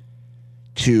replies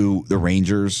to the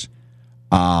Rangers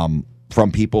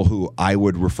from people who I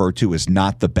would refer to as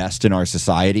not the best in our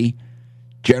society.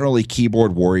 Generally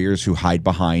keyboard warriors who hide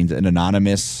behind an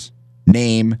anonymous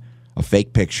name, a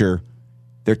fake picture.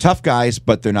 They're tough guys,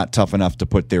 but they're not tough enough to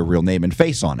put their real name and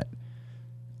face on it.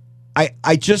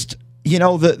 I just,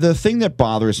 the thing that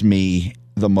bothers me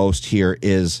the most here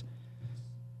is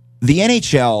the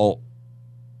NHL,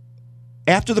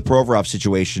 after the Provorov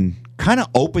situation, kind of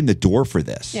opened the door for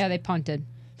this. Yeah, they punted.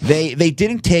 They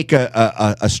didn't take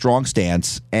a strong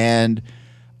stance, and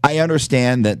I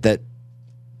understand that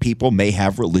people may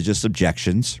have religious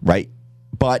objections, right?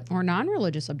 Or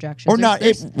non-religious objections. Or not,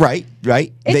 right.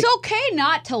 It's okay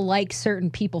not to like certain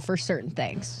people for certain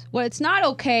things. What it's not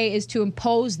okay is to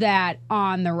impose that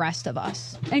on the rest of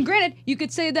us. And granted, you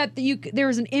could say that there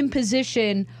was an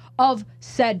imposition of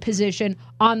said position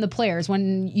on the players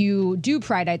when you do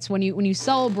Pride Nights, when you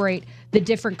celebrate the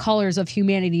different colors of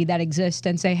humanity that exist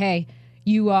and say, hey,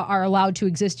 you are allowed to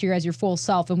exist here as your full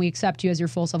self, and we accept you as your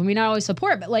full self. I mean, not always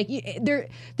support, but like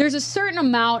there's a certain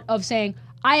amount of saying,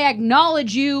 I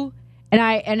acknowledge you,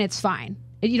 and it's fine.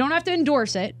 You don't have to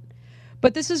endorse it,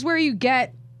 but this is where you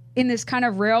get in this kind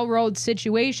of railroad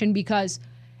situation because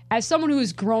as someone who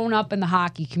has grown up in the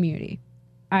hockey community,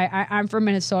 I'm from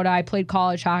Minnesota. I played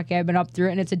college hockey. I've been up through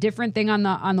it, and it's a different thing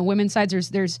on the women's side. There's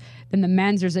than the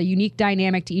men's. There's a unique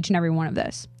dynamic to each and every one of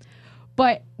this.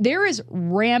 But there is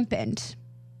rampant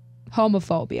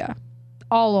homophobia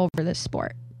all over this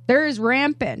sport. There is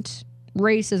rampant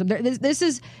racism.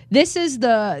 This is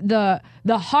the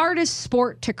hardest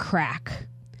sport to crack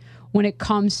when it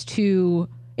comes to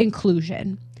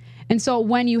inclusion. And so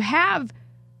when you have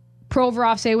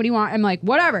Provorov say, what do you want? I'm like,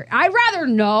 whatever. I'd rather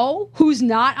know who's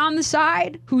not on the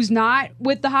side, who's not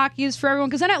with the hockey is for everyone,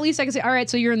 because then at least I can say, all right,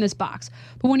 so you're in this box.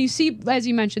 But when you see, as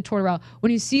you mentioned, Tortorella,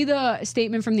 when you see the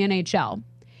statement from the NHL,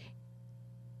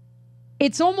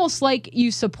 it's almost like you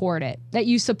support it, that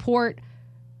you support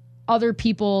other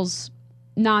people's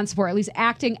non-support, at least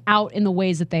acting out in the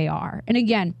ways that they are. And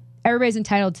again, everybody's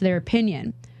entitled to their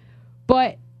opinion.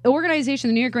 But the organization,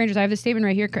 the New York Rangers, I have this statement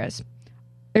right here, Chris.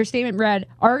 Their statement read,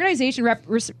 our organization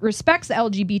respects the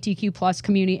LGBTQ plus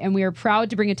community, and we are proud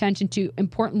to bring attention to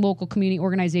important local community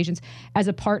organizations as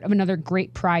a part of another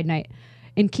great Pride Night.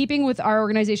 In keeping with our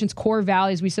organization's core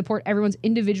values, we support everyone's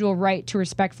individual right to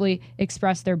respectfully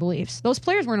express their beliefs. Those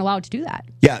players weren't allowed to do that.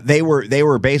 Yeah, they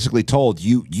were basically told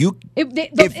it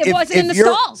wasn't in the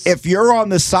stalls. If you're on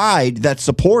the side that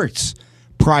supports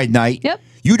Pride Night, yep,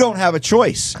 you don't have a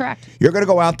choice. Correct. You're going to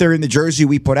go out there in the jersey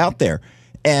we put out there.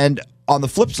 And on the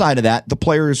flip side of that, the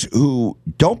players who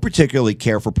don't particularly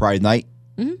care for Pride Night,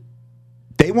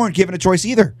 they weren't given a choice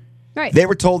either. Right. They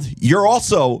were told, you're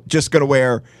also just going to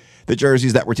wear the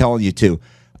jerseys that we're telling you to.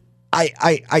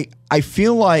 I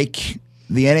feel like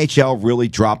the NHL really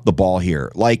dropped the ball here.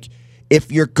 Like,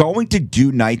 if you're going to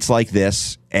do nights like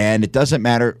this, and it doesn't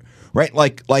matter, right?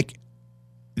 Like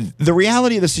the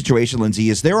reality of the situation, Lindsay,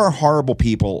 is there are horrible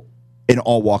people in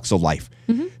all walks of life.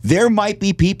 Mm-hmm. There might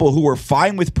be people who are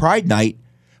fine with Pride Night,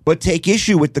 but take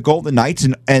issue with the Golden Knights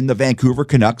and the Vancouver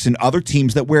Canucks and other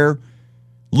teams that wear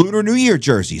Lunar New Year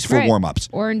jerseys for warm-ups.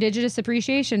 Or Indigenous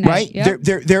Appreciation Night. Right? Yep.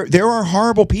 There are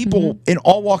horrible people in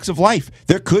all walks of life.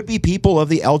 There could be people of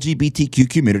the LGBTQ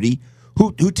community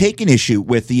who take an issue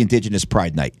with the Indigenous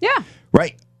Pride Night. Yeah.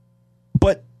 Right?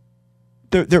 But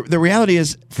the reality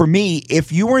is, for me,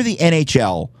 if you were the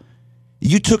NHL,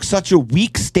 you took such a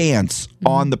weak stance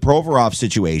on the Provorov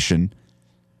situation,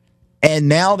 and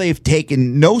now they've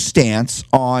taken no stance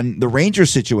on the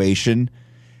Rangers situation.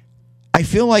 I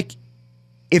feel like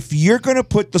if you're going to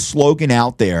put the slogan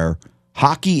out there,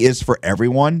 hockey is for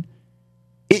everyone,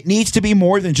 it needs to be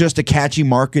more than just a catchy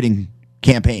marketing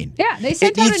campaign. Yeah, they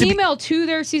sent out an email to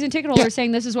their season ticket holders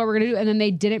saying this is what we're going to do, and then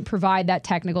they didn't provide that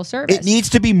technical service. It needs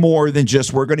to be more than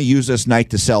just we're going to use this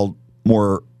night to sell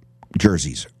more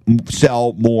jerseys,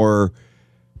 sell more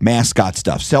mascot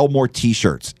stuff, sell more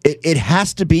T-shirts. It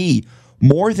has to be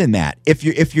more than that. If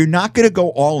you're not going to go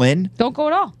all in, don't go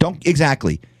at all. Don't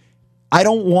exactly. I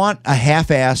don't want a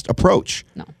half-assed approach.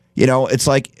 No. You know, it's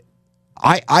like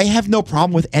I have no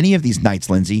problem with any of these nights,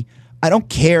 Lindsay. I don't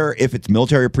care if it's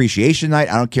Military Appreciation Night.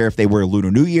 I don't care if they wear Lunar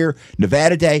New Year,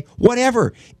 Nevada Day,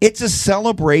 whatever. It's a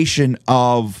celebration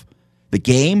of the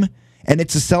game, and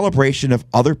it's a celebration of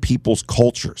other people's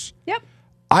cultures. Yep.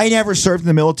 I never served in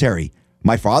the military.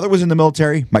 My father was in the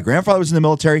military. My grandfather was in the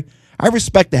military. I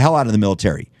respect the hell out of the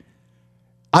military.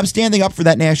 I'm standing up for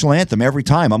that national anthem every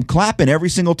time. I'm clapping every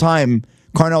single time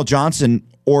Carnell Johnson,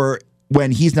 or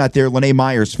when he's not there, Lene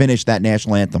Myers finish that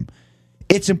national anthem.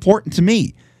 It's important to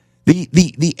me.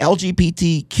 The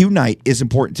LGBTQ night is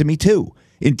important to me too.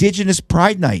 Indigenous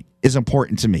Pride Night is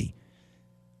important to me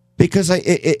because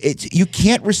you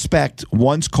can't respect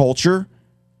one's culture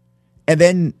and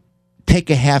then take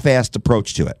a half-assed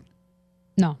approach to it.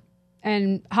 No.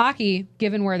 And hockey,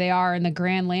 given where they are in the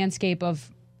grand landscape of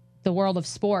the world of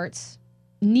sports,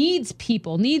 needs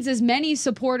as many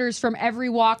supporters from every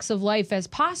walks of life as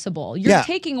possible. You're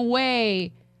taking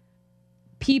away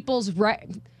people's right.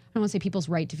 I don't want to say people's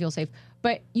right to feel safe,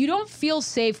 but you don't feel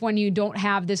safe when you don't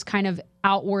have this kind of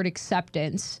outward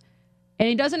acceptance. And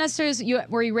it doesn't necessarily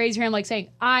where you raise your hand like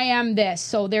saying, I am this,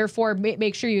 so therefore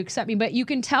make sure you accept me. But you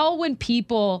can tell when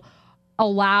people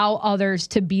allow others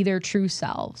to be their true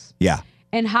selves. Yeah.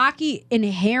 And hockey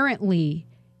inherently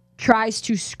tries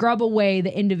to scrub away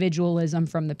the individualism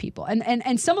from the people.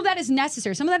 And some of that is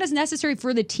necessary. Some of that is necessary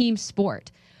for the team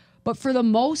sport. But for the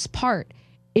most part,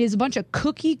 it is a bunch of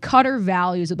cookie cutter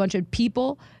values, a bunch of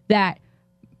people that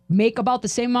make about the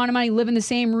same amount of money, live in the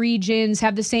same regions,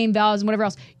 have the same values and whatever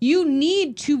else. You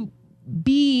need to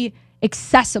be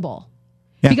accessible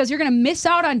because you're going to miss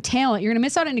out on talent. You're going to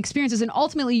miss out on experiences. And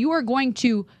ultimately, you are going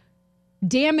to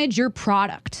damage your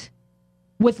product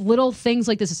with little things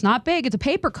like this. It's not big. It's a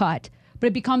paper cut, but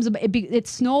it becomes, it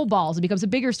snowballs. It becomes a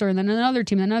bigger story, and then another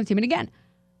team, and another team. And again,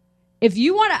 if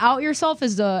you want to out yourself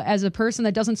as a person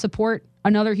that doesn't support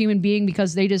another human being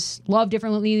because they just love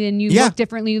differently than you, look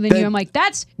differently than you, I'm like,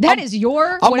 that is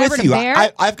your whatever to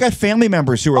bear. I've got family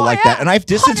members who are like that, and I've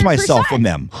distanced myself from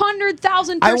them.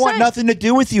 100,000%. I want nothing to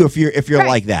do with you if you're right.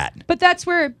 like that. But that's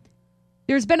where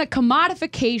there's been a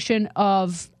commodification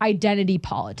of identity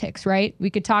politics, right? We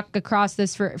could talk across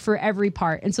this for every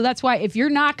part. And so that's why if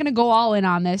you're not going to go all in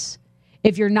on this,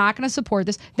 if you're not going to support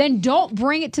this, then don't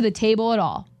bring it to the table at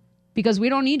all. Because we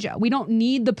don't need you. We don't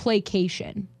need the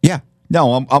placation. Yeah.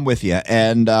 No, I'm with you.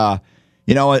 And, I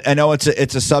know it's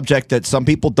a subject that some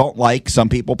people don't like. Some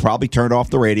people probably turned off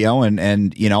the radio. And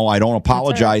I don't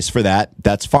apologize for that.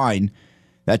 That's fine.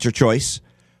 That's your choice.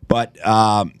 But,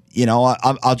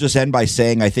 I'll just end by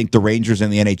saying I think the Rangers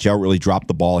and the NHL really dropped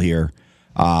the ball here.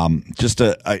 Just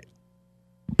a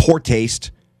poor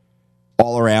taste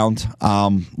all around.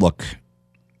 Look,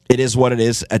 it is what it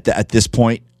is at this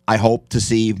point. I hope to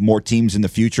see more teams in the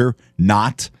future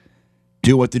not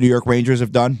do what the New York Rangers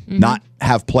have done, not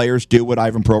have players do what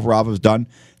Ivan Provorov has done.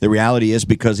 The reality is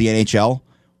because the NHL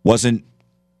wasn't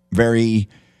very,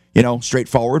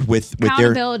 straightforward with their...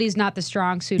 Accountability is not the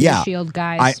strong suit of the Shield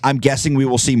guys. I'm guessing we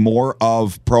will see more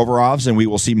of Provorovs and we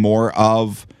will see more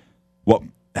of what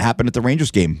happened at the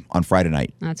Rangers game on Friday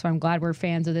night. That's why I'm glad we're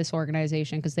fans of this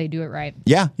organization because they do it right.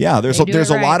 Yeah. There's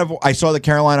a lot of... I saw the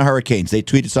Carolina Hurricanes. They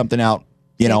tweeted something out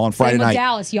on Friday night.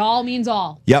 Dallas, y'all means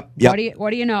all. Yep. What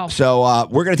do you know? So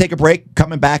we're going to take a break.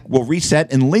 Coming back, we'll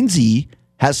reset, and Lindsay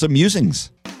has some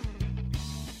musings.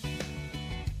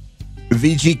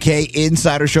 VGK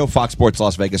Insider Show, Fox Sports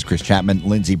Las Vegas. Chris Chapman,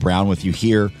 Lindsey Brown with you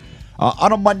here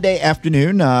on a Monday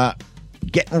afternoon.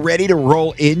 Getting ready to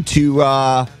roll into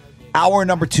Hour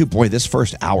number 2. Boy, this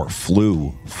first hour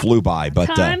flew by. But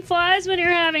Time flies when you're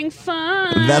having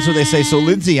fun. that's what they say. So,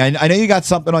 Lindsay, I know you got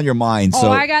something on your mind.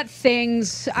 So I got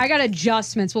things. I got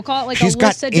adjustments. We'll call it like She's a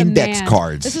list got of index demands.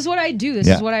 cards. This is what I do. This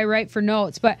is what I write for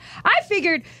notes. But I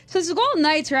figured since the Golden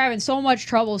Knights are having so much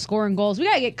trouble scoring goals, we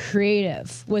got to get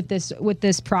creative with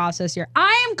this process here.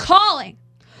 I am calling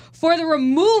for the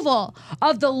removal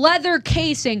of the leather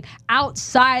casing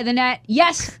outside of the net.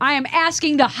 Yes, I am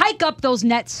asking to hike up those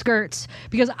net skirts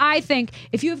because I think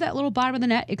if you have that little bottom of the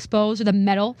net exposed or the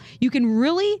metal, you can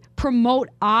really promote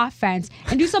offense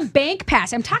and do some bank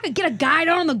pass. I'm talking get a guy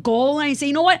down on the goal line and say,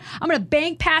 you know what? I'm going to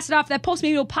bank pass it off that post.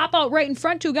 Maybe it'll pop out right in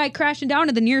front to a guy crashing down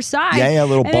to the near side. Yeah, a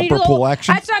little bumper pull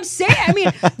action. That's what I'm saying. I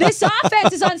mean, this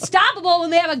offense is unstoppable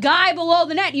when they have a guy below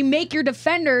the net. You make your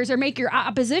defenders or make your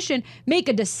opposition make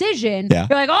a decision. Yeah.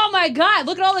 You're like, oh my God,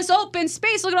 look at all this open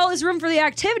space. Look at all this room for the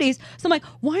activities. So I'm like,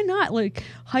 why not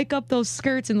hike up those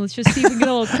skirts and let's just see if we can get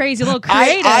a little crazy, a little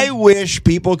creative. I wish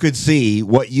people could see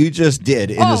what you just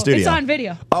did in the studio. It's on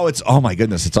video. Oh my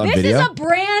goodness, it's on video. This is a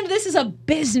brand. This is a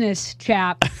business,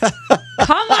 chap.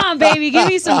 Come on, baby, give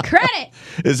me some credit.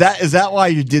 Is that why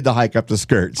you did the hike up the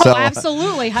skirt? So,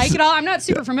 absolutely. Hike it all. I'm not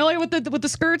super familiar with the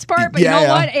skirts part, but you know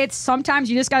what? It's sometimes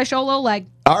you just got to show a little leg.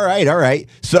 All right.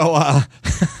 So,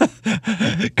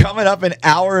 coming up in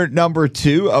hour number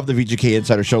 2 of the VGK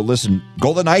Insider Show, listen,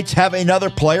 Golden Knights have another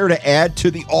player to add to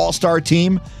the All-Star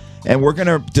team, and we're going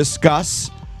to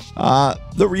discuss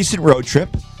the recent road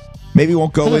trip. Maybe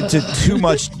won't go into too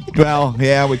much. Well,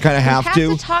 yeah, we kind of have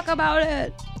to talk about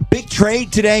it. Big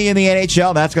trade today in the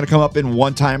NHL. That's going to come up in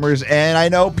one-timers, and I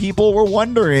know people were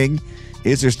wondering,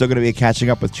 is there still going to be a catching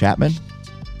up with Chapman?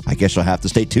 I guess you'll have to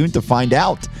stay tuned to find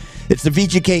out. It's the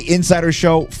VGK Insider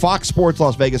Show, Fox Sports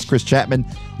Las Vegas, Chris Chapman,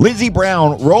 Lindsey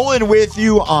Brown rolling with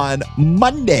you on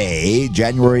Monday,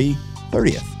 January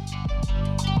 30th.